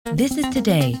This is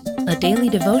Today, a daily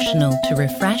devotional to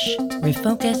refresh,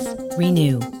 refocus,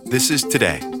 renew. This is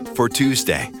Today for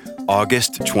Tuesday,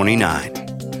 August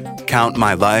 29. Count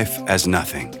my life as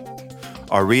nothing.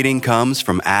 Our reading comes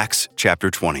from Acts chapter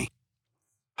 20.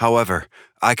 However,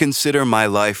 I consider my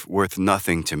life worth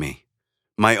nothing to me.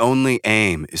 My only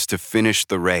aim is to finish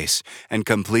the race and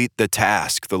complete the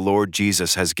task the Lord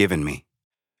Jesus has given me,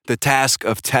 the task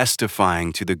of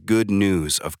testifying to the good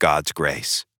news of God's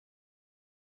grace.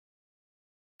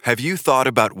 Have you thought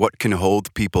about what can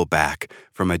hold people back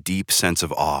from a deep sense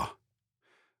of awe?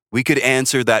 We could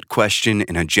answer that question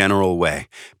in a general way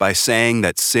by saying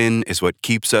that sin is what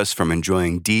keeps us from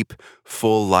enjoying deep,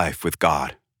 full life with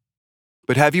God.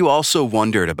 But have you also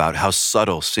wondered about how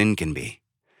subtle sin can be?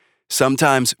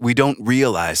 Sometimes we don't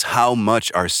realize how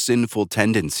much our sinful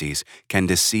tendencies can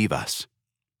deceive us.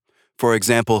 For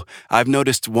example, I've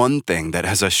noticed one thing that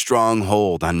has a strong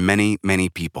hold on many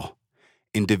people: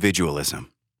 individualism.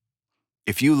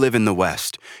 If you live in the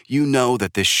West, you know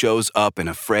that this shows up in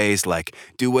a phrase like,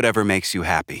 "do whatever makes you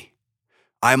happy."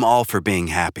 I'm all for being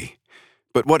happy.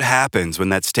 But what happens when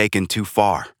that's taken too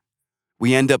far?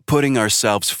 We end up putting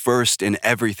ourselves first in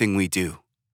everything we do.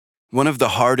 One of the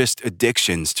hardest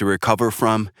addictions to recover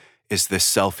from is the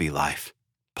selfie life.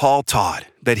 Paul taught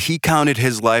that he counted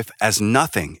his life as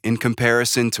nothing in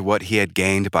comparison to what he had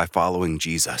gained by following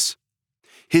Jesus.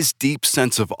 His deep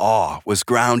sense of awe was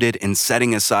grounded in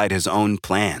setting aside his own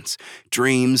plans,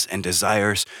 dreams, and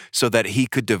desires so that he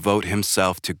could devote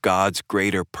himself to God's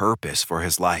greater purpose for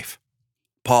his life.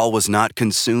 Paul was not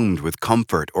consumed with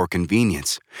comfort or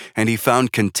convenience, and he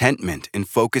found contentment in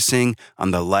focusing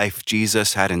on the life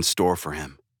Jesus had in store for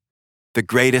him. The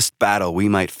greatest battle we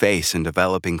might face in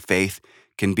developing faith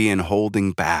can be in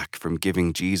holding back from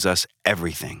giving Jesus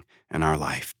everything in our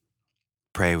life.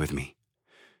 Pray with me.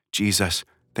 Jesus,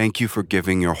 thank you for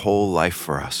giving your whole life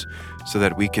for us so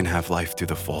that we can have life to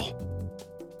the full.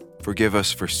 Forgive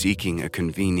us for seeking a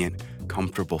convenient,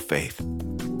 comfortable faith.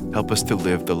 Help us to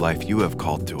live the life you have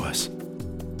called to us.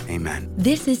 Amen.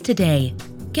 This is Today.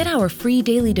 Get our free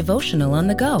daily devotional on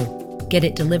the go. Get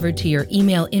it delivered to your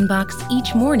email inbox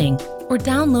each morning or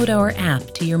download our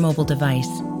app to your mobile device.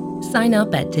 Sign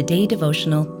up at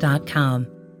todaydevotional.com.